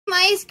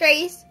name's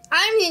Grace.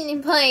 I'm going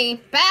to play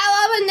Battle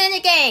of a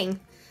Minigame.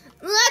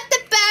 Let the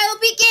battle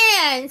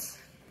begin.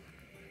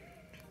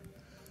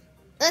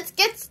 Let's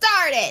get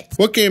started.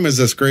 What game is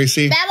this,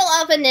 Gracie? Battle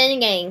of a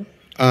Minigame.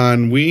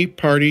 On Wii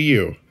Party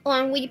U.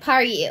 On Wii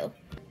Party U.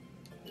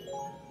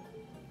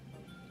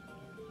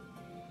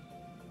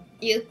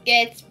 You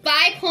get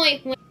 5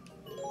 points.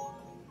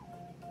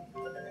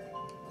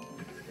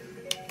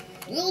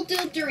 We'll do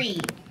 3.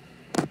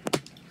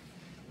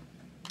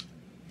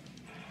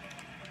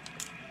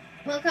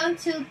 Welcome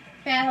to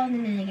Battle of the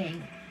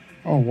Minigame.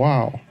 Oh,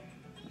 wow.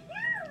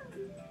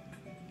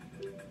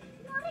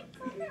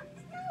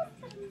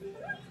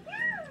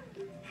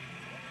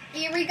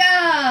 Here we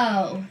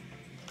go.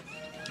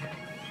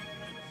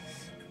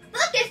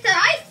 Look, it's the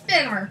ice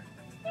spinner.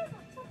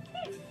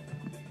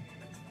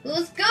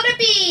 Who's gonna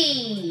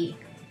be?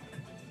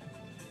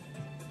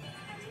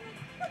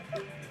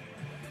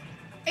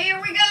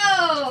 Here we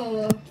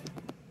go.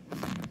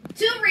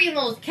 2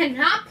 remotes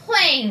cannot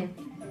play.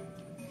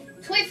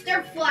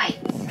 Twister Flight.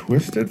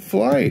 Twisted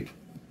Flight.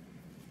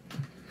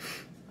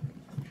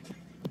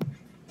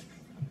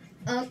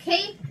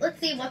 Okay, let's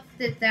see what's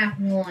that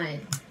one.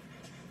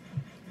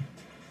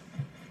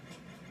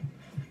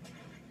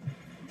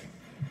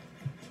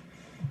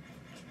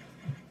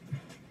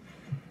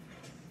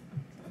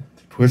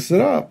 Twist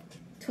it up.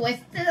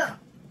 Twist it up.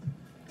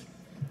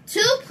 2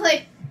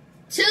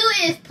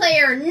 is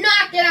player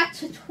knocked it out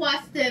to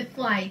Twisted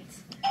Flight.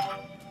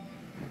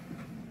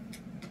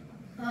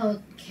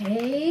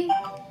 Okay. 3,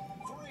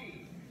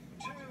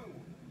 2,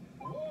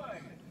 1,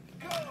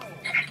 go!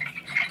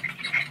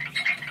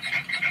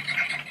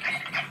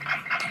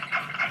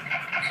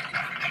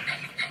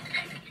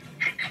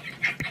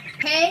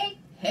 Okay,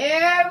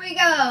 here we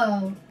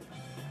go.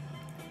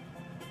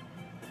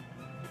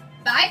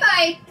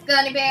 Bye-bye,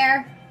 Gunny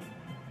Bear.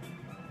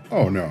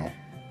 Oh, no.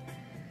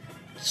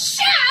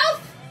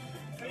 Shelf!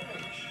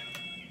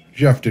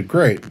 Jeff did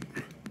great.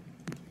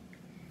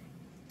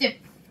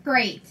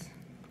 Great.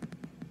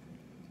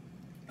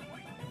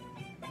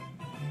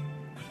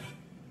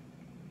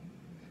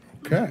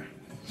 Okay.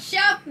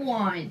 Shelf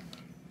 1.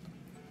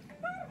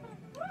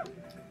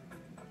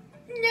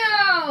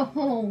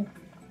 No!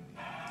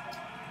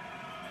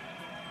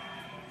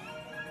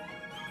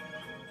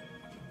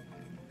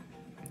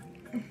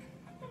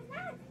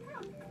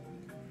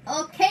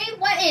 Okay,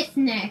 what is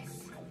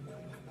next?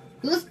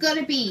 Who's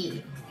gonna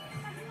be?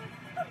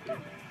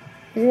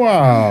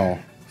 Wow.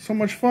 So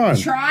much fun.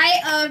 Try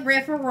a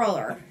river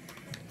roller.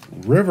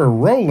 River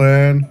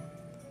rolling.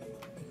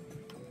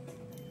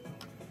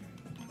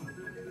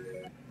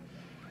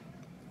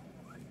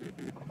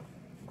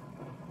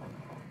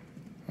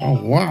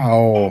 Oh,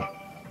 wow.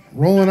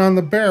 Rolling on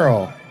the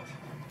barrel.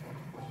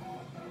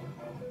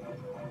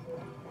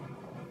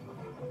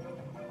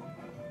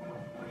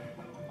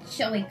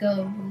 Shall we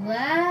go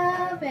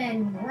left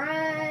and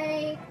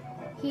right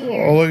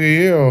here? Oh, look at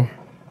you.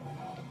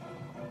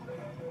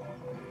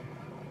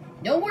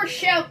 No more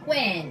shelf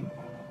win.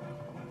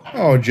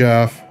 Oh,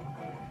 Jeff.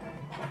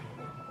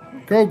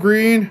 Go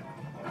green.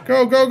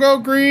 Go, go, go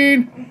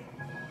green.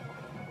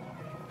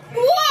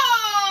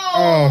 Whoa!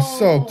 Oh,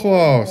 so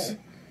close.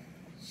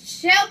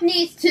 Shelf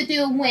needs to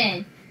do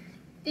win.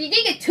 You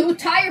didn't get too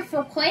tired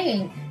for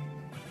playing.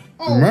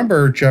 Oh.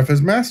 Remember, Jeff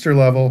is master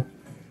level.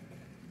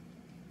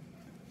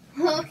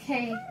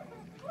 Okay.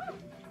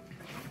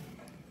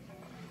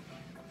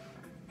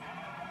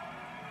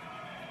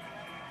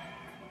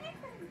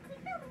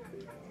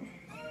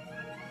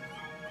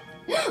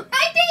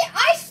 I think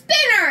ice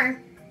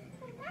spinner.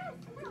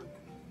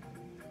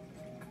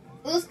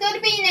 Who's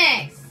gonna be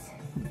next?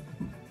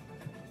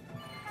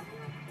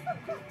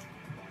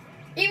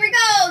 Here we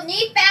go.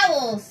 Need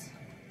battles.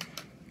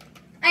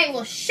 I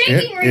will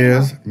shaking It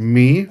is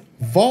me,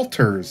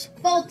 Vaulters.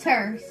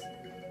 Volters.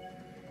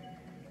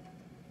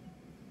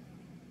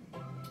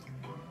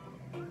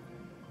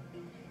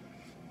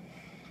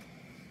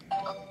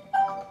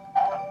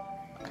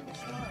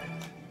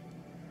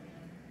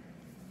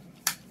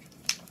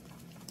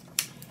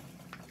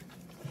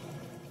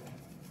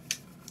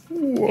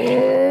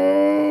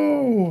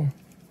 Whoa!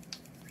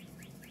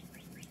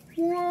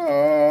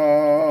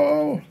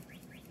 Whoa!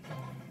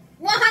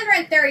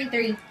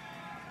 133.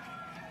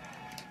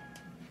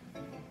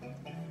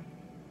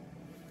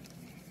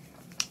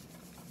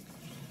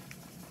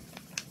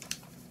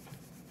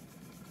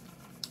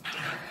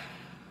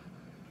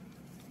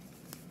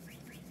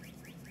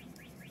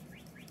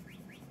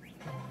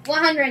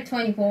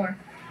 $124.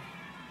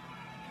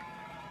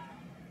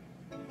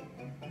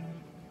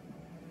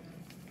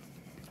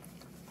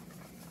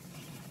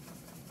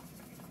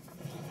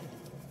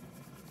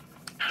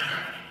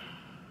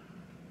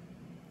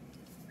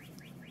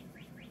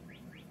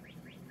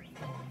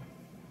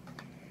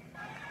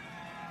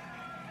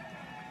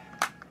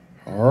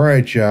 All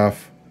right,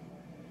 Jeff.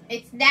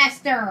 It's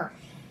Nestor.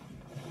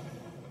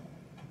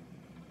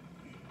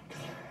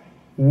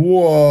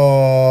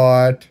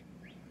 What?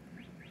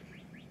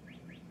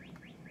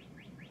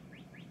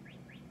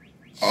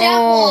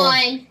 Step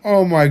one.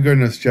 Oh my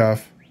goodness,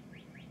 Jeff.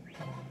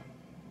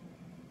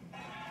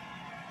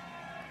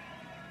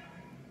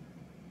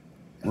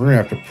 We're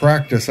going to have to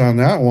practice on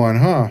that one,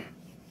 huh?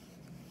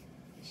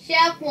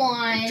 Chef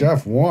won.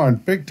 Jeff won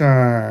big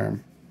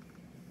time.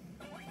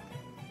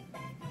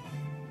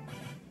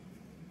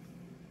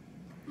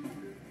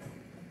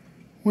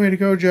 Way to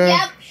go, Jeff.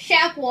 Yep,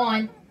 Chef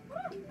won.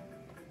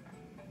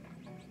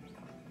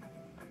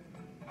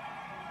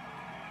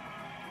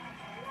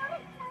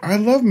 I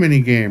love mini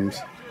games.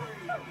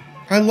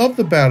 I love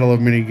the battle of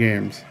mini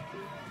games.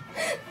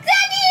 Daddy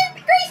and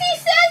Gracie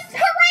says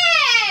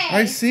hooray!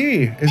 I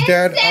see. Is and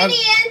Dad Daddy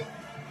and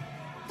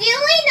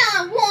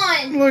Delina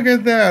won. Look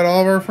at that,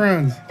 all of our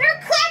friends.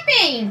 They're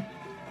clapping.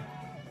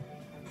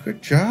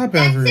 Good job,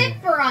 That's everyone.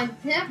 it for on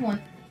that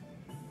one.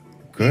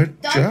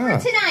 Good Done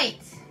job. for tonight.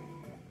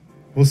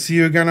 We'll see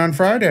you again on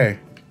Friday.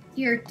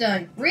 You're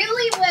done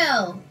really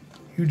well.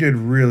 You did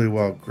really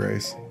well,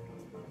 Grace.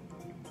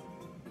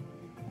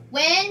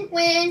 Win,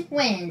 win,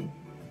 win.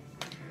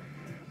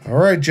 All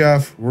right,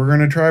 Jeff. We're going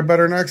to try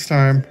better next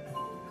time.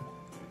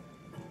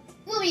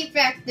 We'll be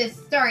back this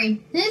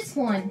starting this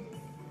one.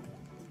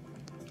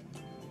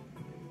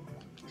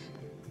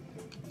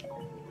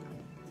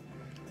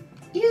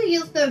 You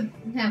use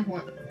that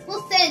one.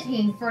 We'll send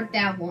him for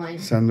that one.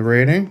 Send the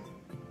rating.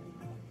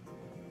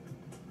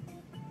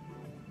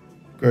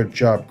 Good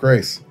job,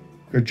 Grace.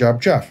 Good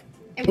job, Jeff.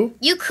 Oop.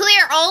 You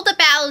clear all the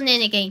battles in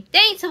the game.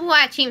 Thanks for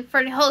watching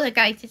for the whole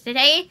guys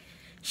today.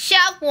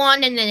 Chef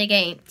won in the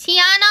game.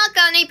 Tiana,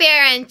 Gunny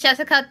Bear, and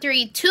Jessica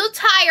 3 too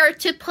tired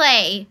to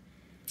play.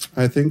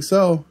 I think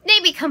so.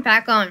 Maybe come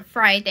back on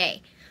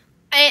Friday.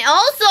 And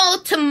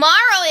also,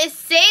 tomorrow is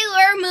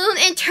Sailor Moon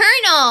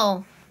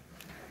Eternal.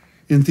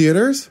 In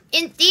theaters?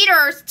 In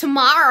theaters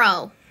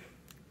tomorrow.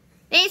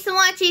 Thanks for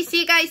watching.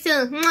 See you guys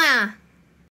soon. Mwah.